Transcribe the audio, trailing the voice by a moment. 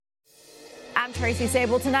I'm Tracy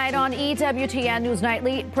Sable. Tonight on EWTN News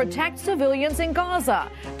Nightly, protect civilians in Gaza.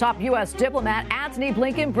 Top U.S. diplomat Antony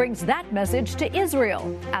Blinken brings that message to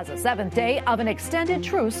Israel as the seventh day of an extended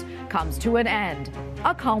truce comes to an end.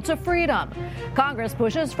 A call to freedom. Congress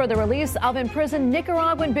pushes for the release of imprisoned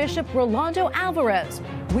Nicaraguan Bishop Rolando Alvarez.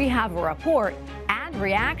 We have a report and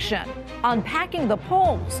reaction. Unpacking the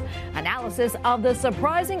polls. Analysis of the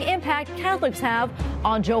surprising impact Catholics have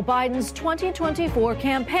on Joe Biden's 2024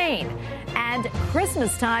 campaign. And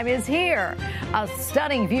Christmas time is here. A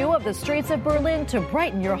stunning view of the streets of Berlin to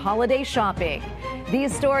brighten your holiday shopping.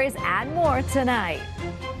 These stories and more tonight.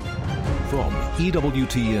 From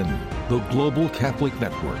EWTN, the Global Catholic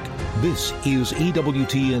Network, this is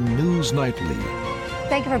EWTN News Nightly.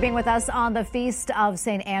 Thank you for being with us on the Feast of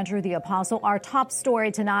St. Andrew the Apostle. Our top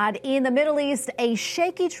story tonight, in the Middle East, a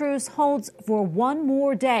shaky truce holds for one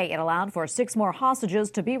more day. It allowed for 6 more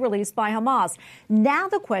hostages to be released by Hamas. Now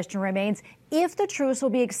the question remains if the truce will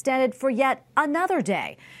be extended for yet another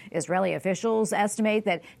day. Israeli officials estimate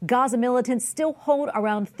that Gaza militants still hold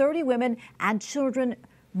around 30 women and children,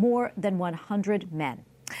 more than 100 men.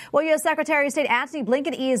 Well, U.S. Secretary of State Antony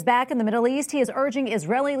Blinken is back in the Middle East. He is urging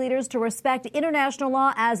Israeli leaders to respect international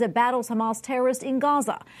law as it battles Hamas terrorists in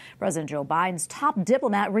Gaza. President Joe Biden's top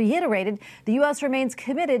diplomat reiterated the U.S. remains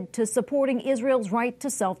committed to supporting Israel's right to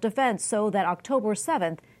self-defense so that October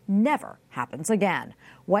 7th never happens again.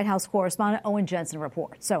 White House correspondent Owen Jensen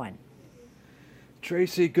reports. Owen.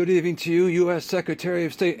 Tracy, good evening to you. U.S. Secretary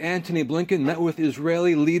of State Antony Blinken met with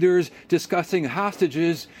Israeli leaders discussing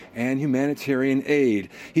hostages and humanitarian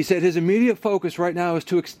aid. He said his immediate focus right now is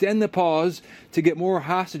to extend the pause to get more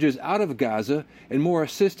hostages out of Gaza and more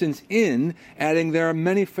assistance in, adding there are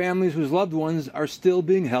many families whose loved ones are still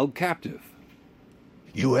being held captive.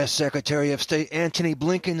 U.S. Secretary of State Antony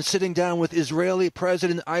Blinken sitting down with Israeli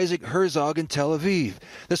President Isaac Herzog in Tel Aviv.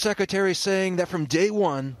 The secretary saying that from day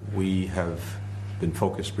one, we have been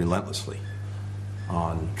focused relentlessly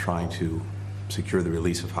on trying to secure the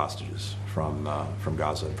release of hostages from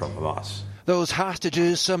Gaza and from Hamas. Those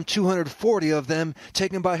hostages, some 240 of them,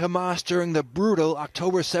 taken by Hamas during the brutal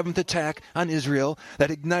October 7th attack on Israel that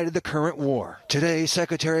ignited the current war. Today,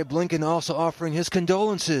 Secretary Blinken also offering his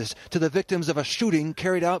condolences to the victims of a shooting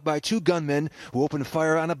carried out by 2 gunmen who opened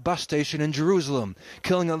fire on a bus station in Jerusalem,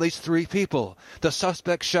 killing at least 3 people. The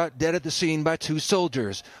suspect shot dead at the scene by 2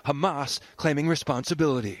 soldiers, Hamas claiming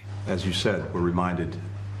responsibility. As you said, we're reminded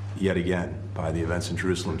yet again by the events in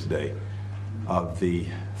Jerusalem today of the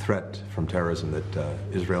threat from terrorism that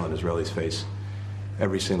Israel and Israelis face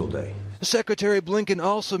every single day. Secretary Blinken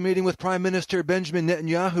also meeting with Prime Minister Benjamin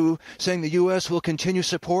Netanyahu, saying the U.S. will continue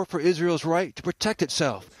support for Israel's right to protect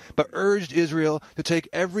itself, but urged Israel to take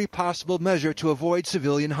every possible measure to avoid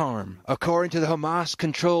civilian harm. According to the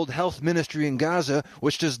Hamas-controlled health ministry in Gaza,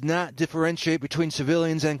 which does not differentiate between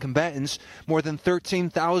civilians and combatants, more than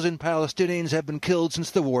 13,000 Palestinians have been killed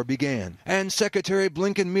since the war began. And Secretary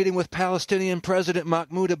Blinken meeting with Palestinian President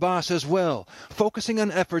Mahmoud Abbas as well, focusing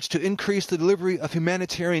on efforts to increase the delivery of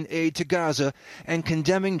humanitarian aid to Gaza and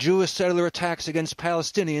condemning Jewish settler attacks against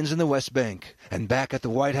Palestinians in the West Bank. And back at the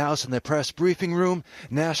White House in the press briefing room,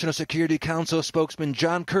 National Security Council spokesman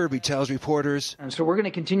John Kirby tells reporters. And so we're going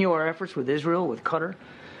to continue our efforts with Israel, with Qatar,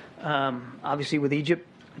 obviously with Egypt,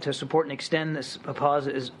 to support and extend this pause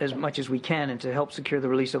as much as we can and to help secure the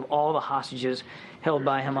release of all the hostages held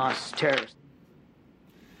by Hamas terrorists.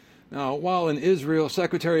 Now, while in Israel,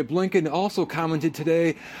 Secretary Blinken also commented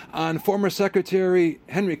today on former Secretary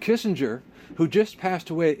Henry Kissinger, who just passed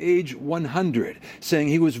away at age 100, saying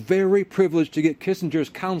he was very privileged to get Kissinger's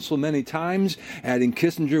counsel many times, adding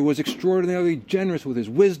Kissinger was extraordinarily generous with his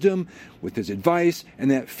wisdom, with his advice, and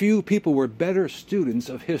that few people were better students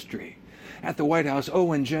of history. At the White House,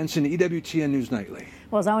 Owen Jensen, EWTN News Nightly.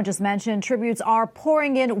 Well, as Owen just mentioned, tributes are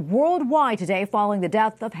pouring in worldwide today following the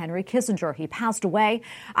death of Henry Kissinger. He passed away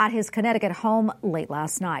at his Connecticut home late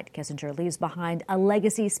last night. Kissinger leaves behind a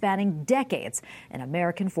legacy spanning decades in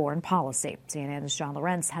American foreign policy. CNN's John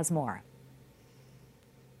Lorenz has more.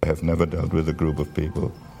 I have never dealt with a group of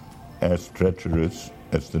people as treacherous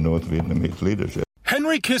as the North Vietnamese leadership.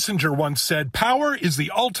 Henry Kissinger once said, "Power is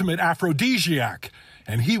the ultimate aphrodisiac."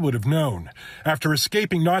 And he would have known. After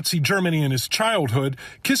escaping Nazi Germany in his childhood,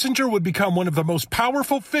 Kissinger would become one of the most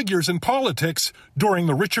powerful figures in politics during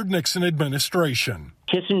the Richard Nixon administration.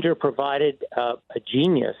 Kissinger provided a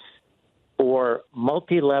genius for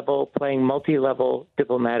playing multi-level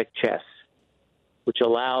diplomatic chess, which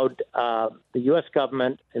allowed the U.S.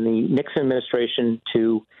 government and the Nixon administration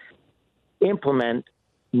to implement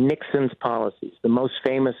Nixon's policies, the most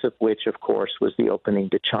famous of which, of course, was the opening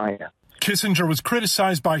to China. Kissinger was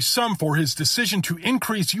criticized by some for his decision to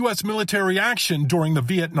increase U.S. military action during the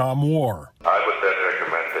Vietnam War. I would then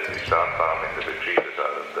recommend that you start bombing the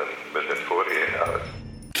retreaters within 48 hours.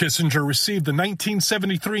 Kissinger received the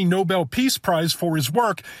 1973 Nobel Peace Prize for his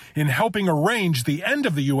work in helping arrange the end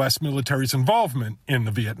of the U.S. military's involvement in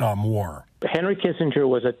the Vietnam War. Henry Kissinger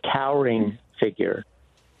was a towering figure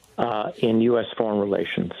in U.S. foreign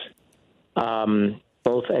relations,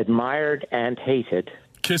 both admired and hated.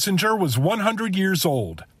 Kissinger was 100 years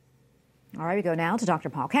old. All right, we go now to Dr.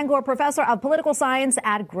 Paul Kengor, professor of political science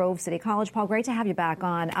at Grove City College. Paul, great to have you back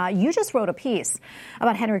on. You just wrote a piece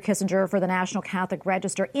about Henry Kissinger for the National Catholic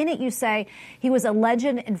Register. In it, you say he was a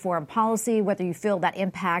legend in foreign policy, whether you feel that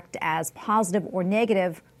impact as positive or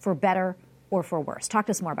negative, for better or for worse. Talk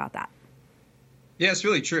to us more about that. Yeah, it's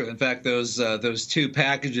really true. In fact, those two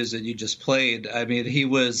packages that you just played, I mean, he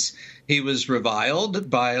was reviled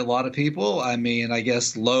by a lot of people. I mean, I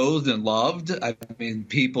guess loathed and loved. I mean,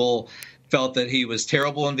 people felt that he was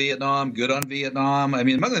terrible in Vietnam, good on Vietnam. I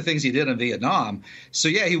mean, among the things he did in Vietnam. So,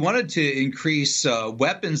 yeah, he wanted to increase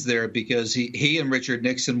weapons there because he and Richard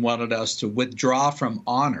Nixon wanted us to withdraw from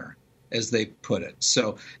honor, as they put it.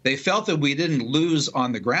 So they felt that we didn't lose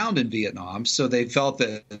on the ground in Vietnam. So they felt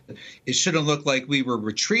that it shouldn't look like we were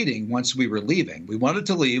retreating once we were leaving. We wanted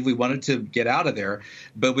to leave. We wanted to get out of there,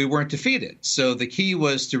 but we weren't defeated. So the key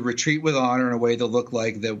was to retreat with honor in a way that looked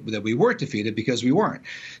like that we weren't defeated, because we weren't.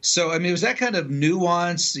 So, I mean, it was that kind of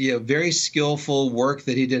nuance, very skillful work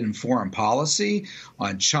that he did in foreign policy,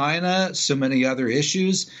 on China, so many other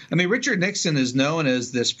issues. I mean, Richard Nixon is known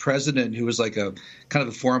as this president who was like a kind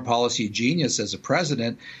of a foreign policy genius as a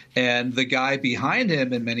president, and the guy behind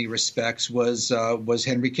him in many respects was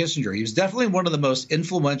Henry Kissinger. He was definitely one of the most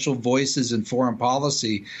influential voices in foreign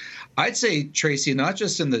policy, I'd say, Tracy, not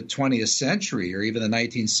just in the 20th century or even the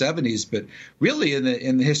 1970s, but really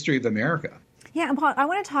in the history of America. Yeah, and Paul, I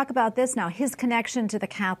want to talk about this now, his connection to the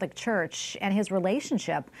Catholic Church and his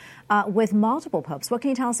relationship with multiple popes. What can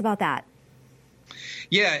you tell us about that?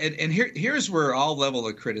 Yeah, and here's where I'll level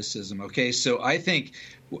a criticism, okay? So I think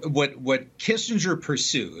what Kissinger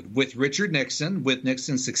pursued with Richard Nixon, with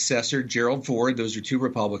Nixon's successor, Gerald Ford, those are two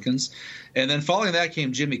Republicans, and then following that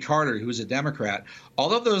came Jimmy Carter, who was a Democrat.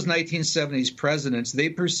 All of those 1970s presidents, they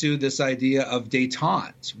pursued this idea of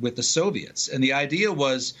détente with the Soviets. And the idea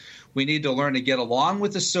was, we need to learn to get along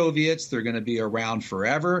with the Soviets. They're going to be around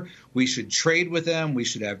forever. We should trade with them. We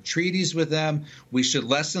should have treaties with them. We should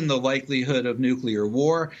lessen the likelihood of nuclear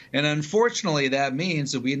war. And unfortunately, that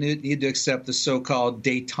means that we need to accept the so-called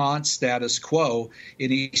détente status quo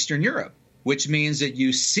in Eastern Europe, which means that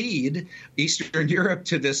you cede Eastern Europe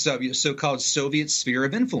to this so-called Soviet sphere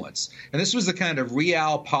of influence. And this was the kind of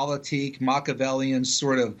realpolitik, Machiavellian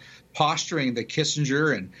sort of posturing that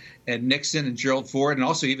Kissinger and Nixon and Gerald Ford and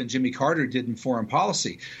also even Jimmy Carter did in foreign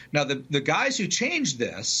policy. Now, the guys who changed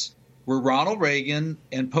this were Ronald Reagan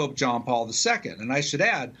and Pope John Paul II. And I should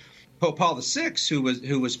add, Pope Paul VI,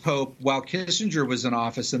 who was Pope while Kissinger was in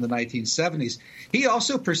office in the 1970s, he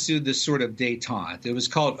also pursued this sort of détente. It was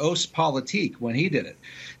called Ostpolitik when he did it.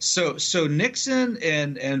 So Nixon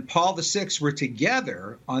and Paul VI were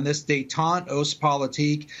together on this détente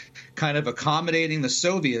Ostpolitik, kind of accommodating the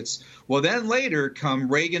Soviets. Well, then later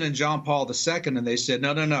come Reagan and John Paul II, and they said,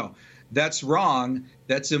 no. That's wrong.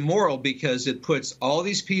 That's immoral because it puts all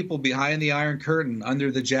these people behind the Iron Curtain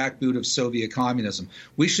under the jackboot of Soviet communism.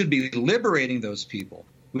 We should be liberating those people.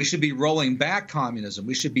 We should be rolling back communism.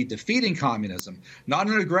 We should be defeating communism, not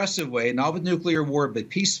in an aggressive way, not with nuclear war, but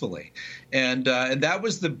peacefully. And that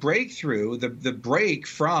was the breakthrough, the break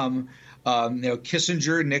from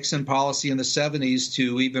Kissinger-Nixon policy in the 70s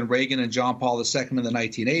to even Reagan and John Paul II in the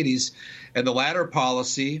 1980s. And the latter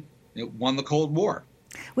policy won the Cold War.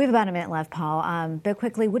 We have about a minute left, Paul. But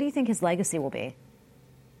quickly, what do you think his legacy will be?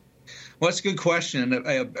 Well, that's a good question.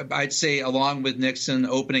 I'd say along with Nixon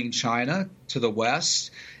opening China to the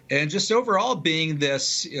West and just overall being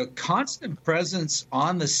this constant presence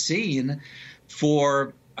on the scene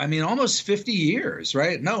for, almost 50 years,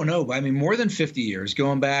 right? No, more than 50 years,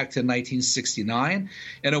 going back to 1969.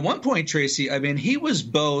 And at one point, Tracy, he was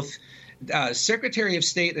both Secretary of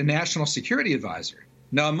State and National Security Advisor.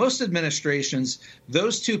 Now, in most administrations,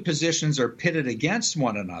 those two positions are pitted against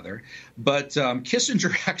one another, but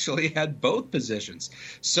Kissinger actually had both positions.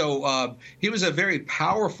 So he was a very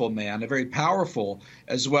powerful man, a very powerful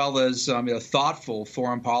as well as thoughtful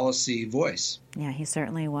foreign policy voice. Yeah, he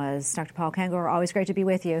certainly was. Dr. Paul Kengor, always great to be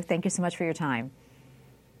with you. Thank you so much for your time.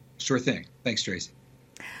 Sure thing. Thanks, Tracy.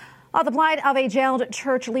 Well, the plight of a jailed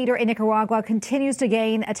church leader in Nicaragua continues to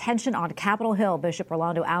gain attention on Capitol Hill. Bishop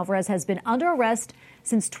Rolando Alvarez has been under arrest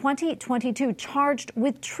since 2022, charged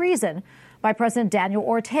with treason by President Daniel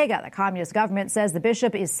Ortega. The communist government says the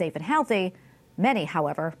bishop is safe and healthy. Many,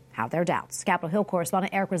 however, have their doubts. Capitol Hill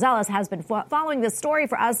correspondent Eric Rosales has been following this story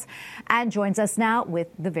for us and joins us now with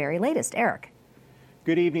the very latest. Eric.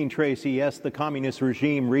 Good evening, Tracy. Yes, the communist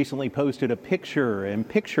regime recently posted a picture, and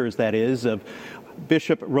pictures, that is, of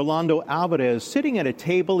Bishop Rolando Alvarez sitting at a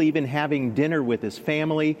table, even having dinner with his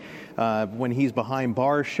family when he's behind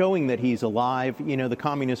bars, showing that he's alive. You know, the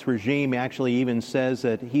communist regime actually even says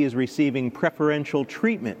that he is receiving preferential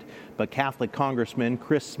treatment. But Catholic Congressman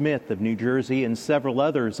Chris Smith of New Jersey and several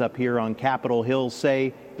others up here on Capitol Hill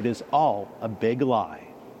say it is all a big lie.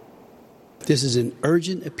 This is an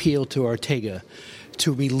urgent appeal to Ortega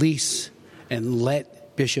to release and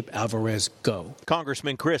let Bishop Alvarez go.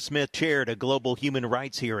 Congressman Chris Smith chaired a global human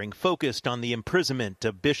rights hearing focused on the imprisonment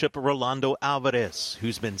of Bishop Rolando Alvarez,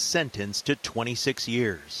 who's been sentenced to 26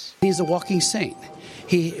 years. He's a walking saint.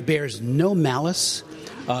 He bears no malice.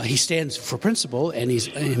 He stands for principle, and he's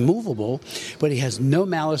immovable, but he has no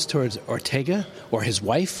malice towards Ortega or his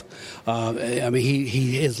wife.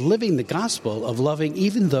 He is living the gospel of loving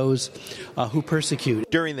even those who persecute.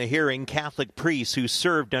 During the hearing, Catholic priests who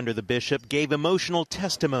served under the bishop gave emotional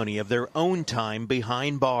testimony of their own time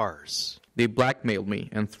behind bars. They blackmailed me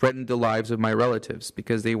and threatened the lives of my relatives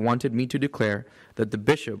because they wanted me to declare that the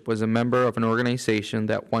bishop was a member of an organization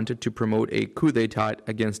that wanted to promote a coup d'etat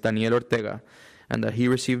against Daniel Ortega, and that he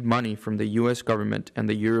received money from the U.S. government and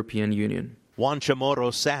the European Union. Juan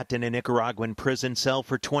Chamorro sat in a Nicaraguan prison cell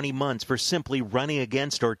for 20 months for simply running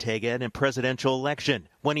against Ortega in a presidential election.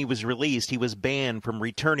 When he was released, he was banned from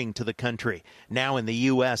returning to the country. Now in the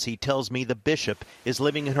U.S., he tells me the bishop is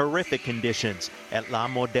living in horrific conditions at La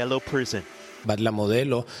Modelo prison. But La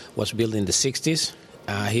Modelo was built in the 60s.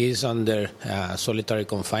 He is under solitary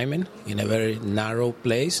confinement in a very narrow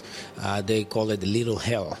place. They call it the Little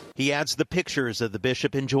Hell. He adds the pictures of the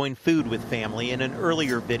bishop enjoying food with family in an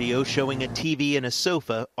earlier video showing a TV and a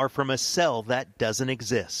sofa are from a cell that doesn't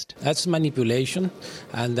exist. That's manipulation,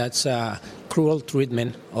 and that's cruel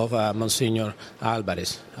treatment of Monsignor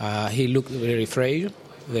Alvarez. He looked very frail,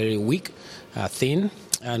 very weak, thin,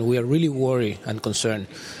 and we are really worried and concerned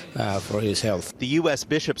for his health. The U.S.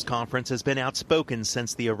 Bishops' Conference has been outspoken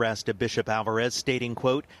since the arrest of Bishop Alvarez, stating,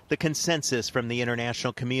 quote, the consensus from the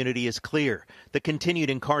international community is clear. The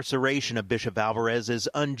continued incarceration of Bishop Alvarez is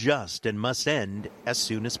unjust and must end as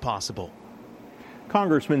soon as possible.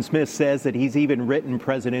 Congressman Smith says that he's even written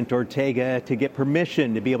President Ortega to get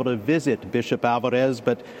permission to be able to visit Bishop Alvarez,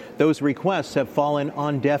 but those requests have fallen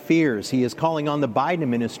on deaf ears. He is calling on the Biden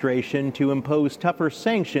administration to impose tougher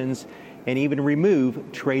sanctions and even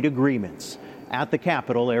remove trade agreements. At the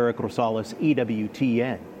Capitol, Eric Rosales,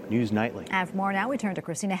 EWTN News Nightly. And for more now, we turn to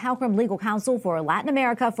Christina Halcrum, legal counsel for Latin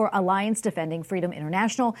America for Alliance Defending Freedom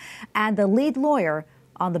International and the lead lawyer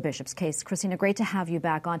on the bishop's case. Christina, great to have you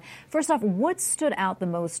back on. First off, what stood out the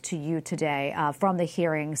most to you today from the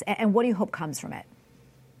hearings, and what do you hope comes from it?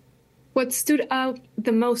 What stood out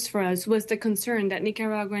the most for us was the concern that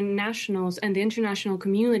Nicaraguan nationals and the international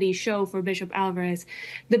community show for Bishop Alvarez.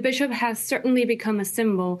 The bishop has certainly become a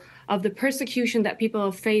symbol of the persecution that people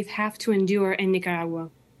of faith have to endure in Nicaragua.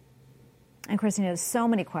 And Christina, so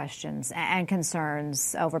many questions and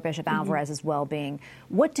concerns over Bishop Alvarez's well-being.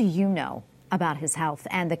 What do you know about his health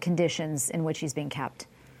and the conditions in which he's being kept?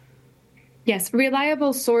 Yes,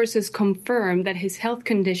 reliable sources confirm that his health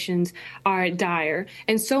conditions are dire,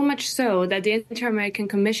 and so much so that the Inter-American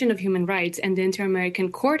Commission of Human Rights and the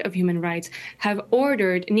Inter-American Court of Human Rights have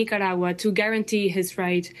ordered Nicaragua to guarantee his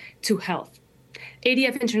right to health.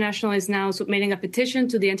 ADF International is now submitting a petition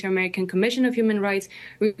to the Inter-American Commission of Human Rights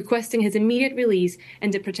requesting his immediate release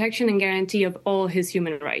and the protection and guarantee of all his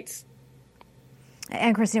human rights.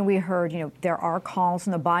 And Christina, we heard, there are calls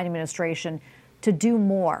from the Biden administration to do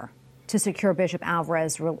more to secure Bishop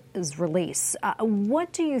Alvarez's release.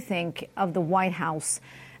 What do you think of the White House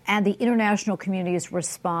and the international community's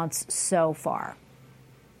response so far?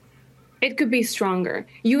 It could be stronger.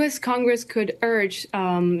 U.S. Congress could urge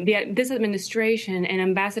this administration and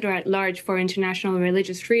ambassador at large for international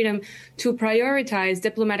religious freedom to prioritize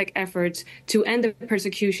diplomatic efforts to end the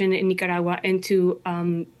persecution in Nicaragua and to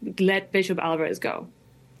let Bishop Alvarez go.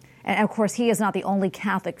 And, of course, he is not the only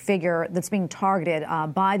Catholic figure that's being targeted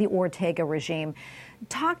by the Ortega regime.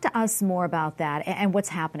 Talk to us more about that and what's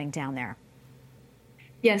happening down there.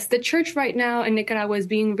 Yes, the church right now in Nicaragua is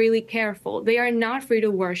being really careful. They are not free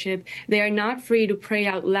to worship. They are not free to pray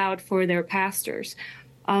out loud for their pastors.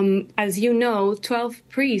 As you know, 12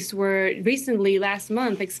 priests were recently, last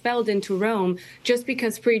month, expelled into Rome just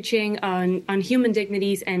because preaching on human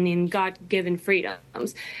dignities and in God-given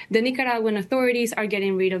freedoms. The Nicaraguan authorities are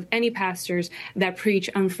getting rid of any pastors that preach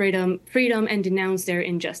on freedom and denounce their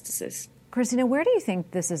injustices. Christina, where do you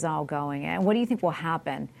think this is all going, and what do you think will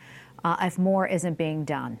happen if more isn't being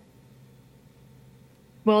done?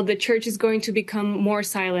 Well, the church is going to become more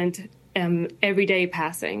silent every day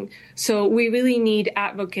passing. So we really need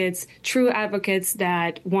advocates, true advocates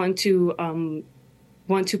that want to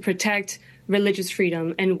protect religious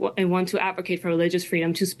freedom and want to advocate for religious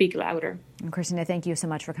freedom to speak louder. And Christina, thank you so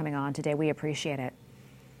much for coming on today. We appreciate it.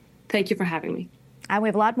 Thank you for having me. And we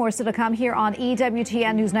have a lot more still to come here on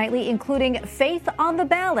EWTN News Nightly, including Faith on the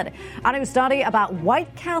Ballot, a new study about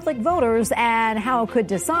white Catholic voters and how it could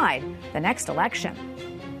decide the next election.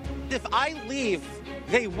 If I leave,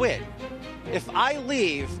 they win. If I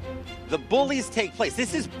leave, the bullies take place.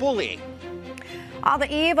 This is bullying. On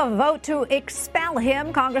the eve of a vote to expel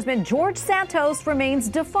him, Congressman George Santos remains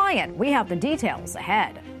defiant. We have the details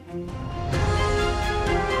ahead.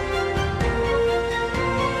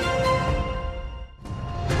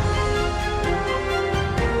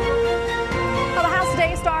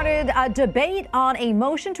 Started a debate on a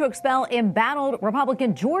motion to expel embattled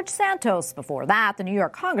Republican George Santos. Before that, the New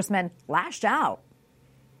York congressman lashed out.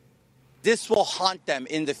 This will haunt them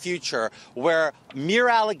in the future, where mere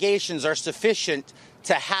allegations are sufficient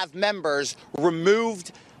to have members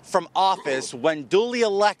removed from office when duly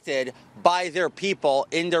elected by their people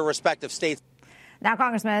in their respective states. Now,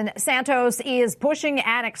 Congressman Santos is pushing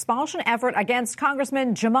an expulsion effort against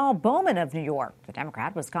Congressman Jamal Bowman of New York. The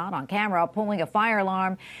Democrat was caught on camera pulling a fire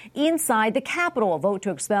alarm inside the Capitol. A vote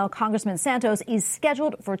to expel Congressman Santos is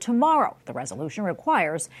scheduled for tomorrow. The resolution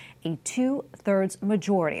requires a 2/3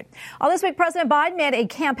 majority. This week, President Biden made a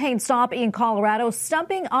campaign stop in Colorado,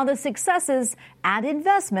 stumping on the successes and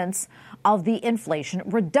investments of the Inflation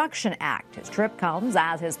Reduction Act. His trip comes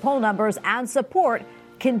as his poll numbers and support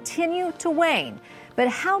continue to wane. But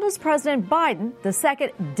how does President Biden, the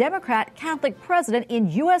second Democrat Catholic president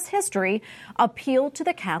in U.S. history, appeal to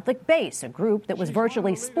the Catholic base, a group that was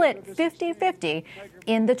virtually split 50-50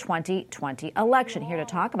 in the 2020 election? Here to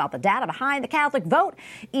talk about the data behind the Catholic vote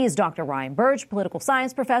is Dr. Ryan Burge, political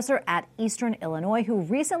science professor at Eastern Illinois, who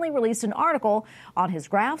recently released an article on his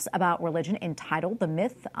graphs about religion entitled The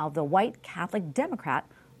Myth of the White Catholic Democrat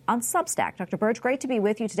on Substack. Dr. Burge, great to be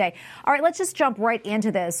with you today. All right, let's just jump right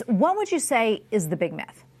into this. What would you say is the big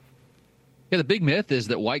myth? Yeah, the big myth is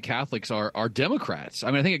that white Catholics are Democrats. I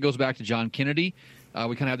mean, I think it goes back to John Kennedy. We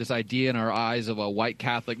kind of have this idea in our eyes of a white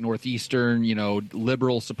Catholic, Northeastern,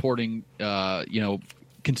 liberal supporting,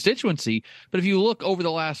 constituency. But if you look over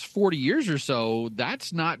the last 40 years or so,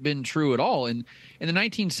 that's not been true at all. And in the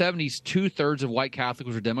 1970s, 2/3 of white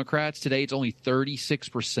Catholics were Democrats. Today, it's only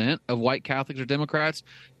 36% of white Catholics are Democrats.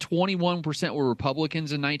 21% were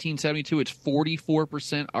Republicans in 1972. It's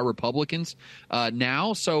 44% are Republicans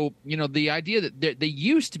now. So, the idea that they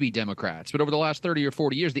used to be Democrats, but over the last 30 or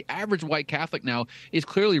 40 years, the average white Catholic now is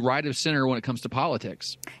clearly right of center when it comes to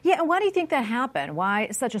politics. Yeah, and why do you think that happened? Why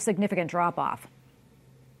such a significant drop-off?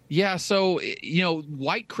 Yeah, so,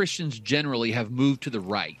 white Christians generally have moved to the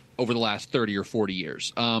right over the last 30 or 40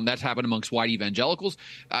 years. That's happened amongst white evangelicals.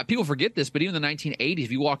 People forget this, but even in the 1980s,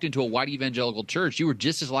 if you walked into a white evangelical church, you were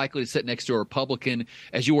just as likely to sit next to a Republican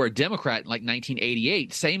as you were a Democrat in like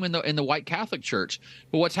 1988. Same in the white Catholic church.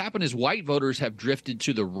 But what's happened is white voters have drifted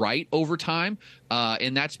to the right over time,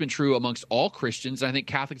 and that's been true amongst all Christians. I think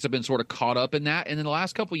Catholics have been sort of caught up in that. And in the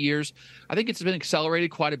last couple of years, I think it's been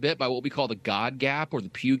accelerated quite a bit by what we call the God gap or the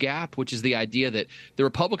pew gap, which is the idea that the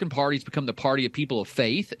Republican Party's become the party of people of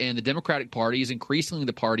faith, and the Democratic Party is increasingly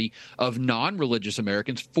the party of non-religious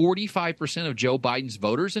Americans. 45% of Joe Biden's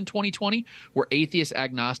voters in 2020 were atheists,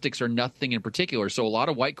 agnostics, or nothing in particular. So a lot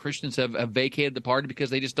of white Christians have vacated the party because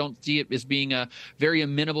they just don't see it as being very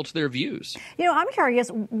amenable to their views. I'm curious,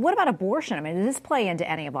 what about abortion? I mean, does this play into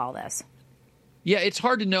any of all this? Yeah, it's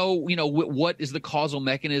hard to know, what is the causal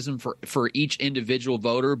mechanism for each individual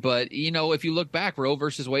voter. But, if you look back, Roe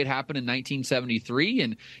versus Wade happened in 1973,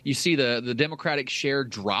 and you see the Democratic share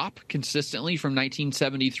drop consistently from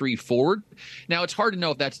 1973 forward. Now, it's hard to know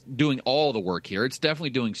if that's doing all the work here. It's definitely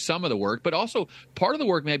doing some of the work, but also part of the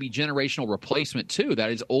work may be generational replacement, too. That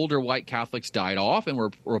is, older white Catholics died off and were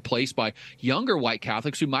replaced by younger white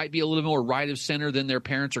Catholics who might be a little more right of center than their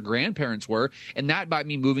parents or grandparents were, and that might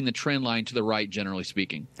be moving the trend line to the right, generally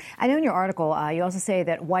speaking. I know in your article, you also say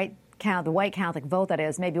that the white Catholic vote, that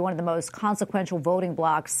is, may be one of the most consequential voting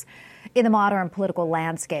blocs in the modern political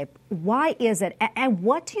landscape. Why is it? And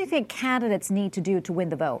what do you think candidates need to do to win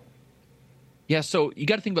the vote? Yeah, so you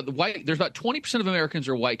got to think about the white. There's about 20% of Americans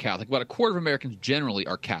are white Catholic. About a quarter of Americans generally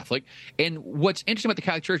are Catholic. And what's interesting about the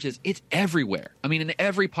Catholic Church is it's everywhere. I mean, in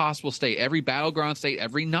every possible state, every battleground state,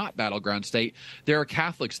 every not battleground state, there are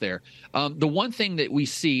Catholics there. The one thing that we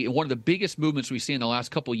see, and one of the biggest movements we see in the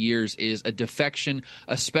last couple of years, is a defection,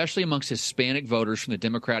 especially amongst Hispanic voters from the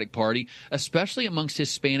Democratic Party, especially amongst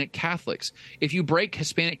Hispanic Catholics. If you break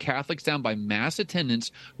Hispanic Catholics down by mass attendance,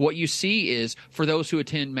 what you see is for those who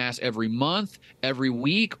attend Mass every month, every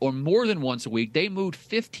week, or more than once a week, they moved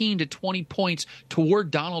 15 to 20 points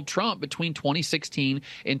toward Donald Trump between 2016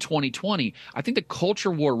 and 2020. I think the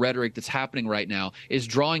culture war rhetoric that's happening right now is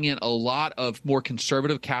drawing in a lot of more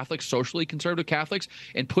conservative Catholics, socially conservative Catholics,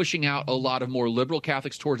 and pushing out a lot of more liberal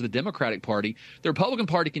Catholics towards the Democratic Party. The Republican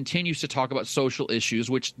Party continues to talk about social issues,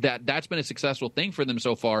 which that's been a successful thing for them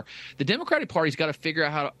so far. The Democratic Party's got to figure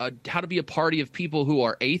out how to be a party of people who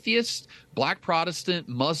are atheists, Black Protestant,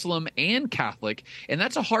 Muslim, and Catholic. And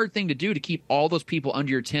that's a hard thing to do, to keep all those people under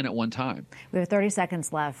your tin at one time. We have 30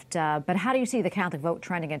 seconds left. But how do you see the Catholic vote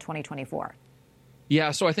trending in 2024?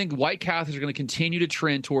 Yeah, so I think white Catholics are going to continue to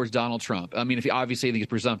trend towards Donald Trump. I mean, if he obviously he's a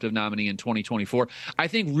presumptive nominee in 2024, I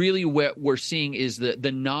think really what we're seeing is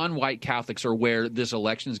the non-white Catholics are where this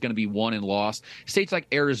election is going to be won and lost. States like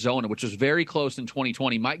Arizona, which was very close in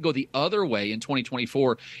 2020, might go the other way in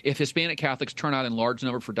 2024 if Hispanic Catholics turn out in large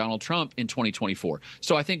number for Donald Trump in 2024.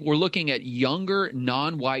 So I think we're looking at younger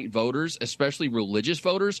non-white voters, especially religious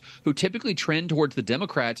voters, who typically trend towards the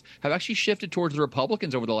Democrats, have actually shifted towards the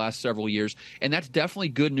Republicans over the last several years, and that's definitely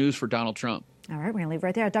good news for Donald Trump. All right, we're going to leave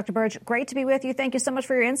right there. Dr. Burge, great to be with you. Thank you so much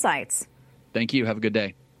for your insights. Thank you. Have a good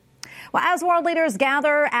day. Well, as world leaders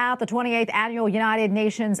gather at the 28th Annual United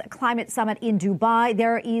Nations Climate Summit in Dubai,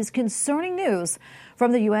 there is concerning news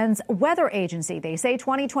from the UN's weather agency. They say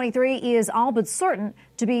 2023 is all but certain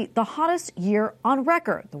to be the hottest year on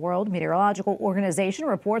record. The World Meteorological Organization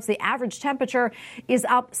reports the average temperature is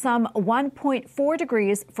up some 1.4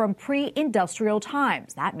 degrees from pre-industrial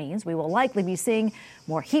times. That means we will likely be seeing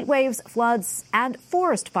more heat waves, floods, and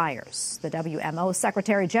forest fires. The WMO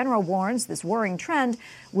Secretary General warns this worrying trend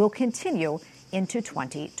will continue into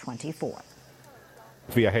 2024.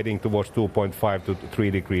 We are heading towards 2.5 to 3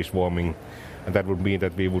 degrees warming, and that would mean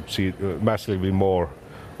that we would see massively more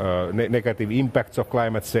negative impacts of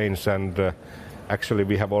climate change, and actually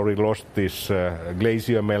we have already lost this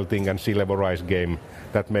glacier melting and sea level rise game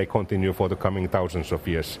that may continue for the coming thousands of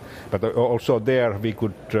years. But also there we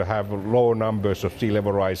could have lower numbers of sea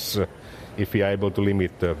level rise if we are able to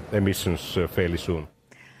limit emissions fairly soon.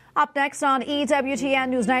 Up next on EWTN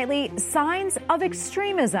News Nightly, signs of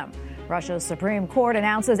extremism. Russia's Supreme Court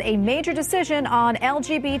announces a major decision on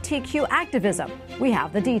LGBTQ activism. We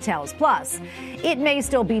have the details. Plus, it may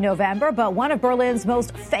still be November, but one of Berlin's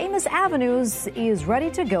most famous avenues is ready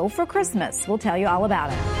to go for Christmas. We'll tell you all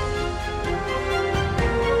about it.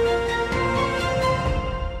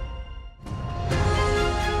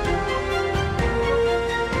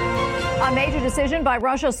 A major decision by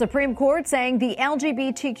Russia's Supreme Court saying the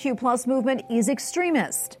LGBTQ plus movement is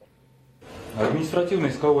extremist. Административное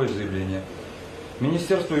исковое заявление.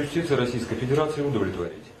 Министерство юстиции Российской Федерации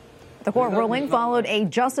удовлетворить. The court ruling followed a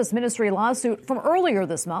Justice Ministry lawsuit from earlier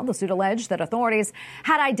this month. The suit alleged that authorities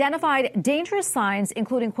had identified dangerous signs,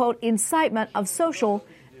 including, quote, incitement of social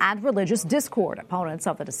and religious discord. Opponents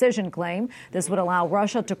of the decision claim this would allow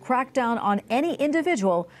Russia to crack down on any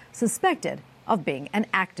individual suspected of being an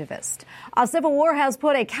activist. A civil war has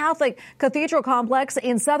put a Catholic cathedral complex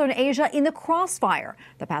in southern Asia in the crossfire.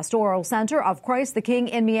 The pastoral center of Christ the King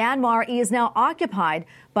in Myanmar is now occupied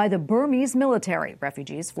by the Burmese military.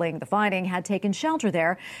 Refugees fleeing the fighting had taken shelter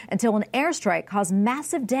there until an airstrike caused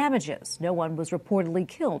massive damages. No one was reportedly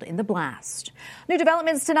killed in the blast. New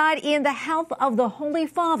developments tonight in the health of the Holy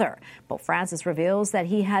Father. Pope Francis reveals that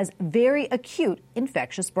he has very acute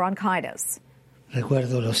infectious bronchitis.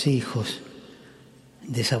 Recuerdo los hijos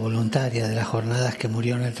de esa voluntaria de las jornadas que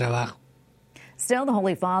murió en el trabajo. Still, the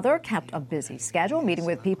Holy Father kept a busy schedule, meeting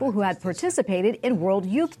with people who had participated in World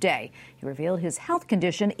Youth Day. He revealed his health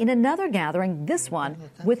condition in another gathering, this one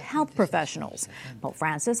with health professionals. Pope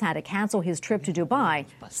Francis had to cancel his trip to Dubai,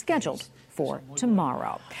 scheduled for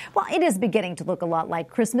tomorrow. Well, it is beginning to look a lot like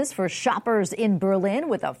Christmas for shoppers in Berlin.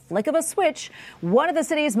 With a flick of a switch, one of the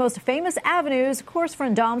city's most famous avenues,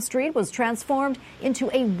 Kurfürstendamm Street, was transformed into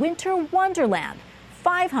a winter wonderland.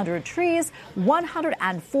 500 trees,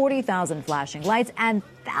 140,000 flashing lights, and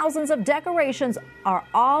thousands of decorations are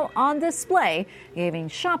all on display, giving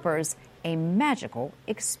shoppers a magical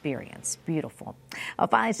experience. Beautiful.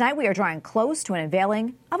 Finally tonight, we are drawing close to an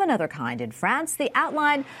unveiling of another kind in France. The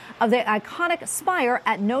outline of the iconic spire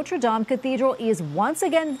at Notre Dame Cathedral is once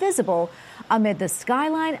again visible Amid the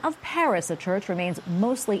skyline of Paris, the church remains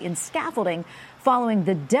mostly in scaffolding following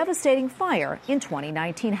the devastating fire in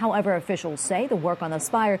 2019. However, officials say the work on the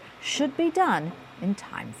spire should be done in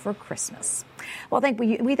time for Christmas. Well,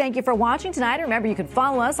 we thank you for watching tonight. Remember, you can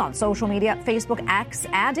follow us on social media, Facebook, X,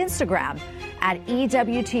 and Instagram at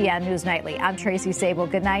EWTN News Nightly. I'm Tracy Sable.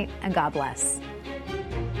 Good night and God bless.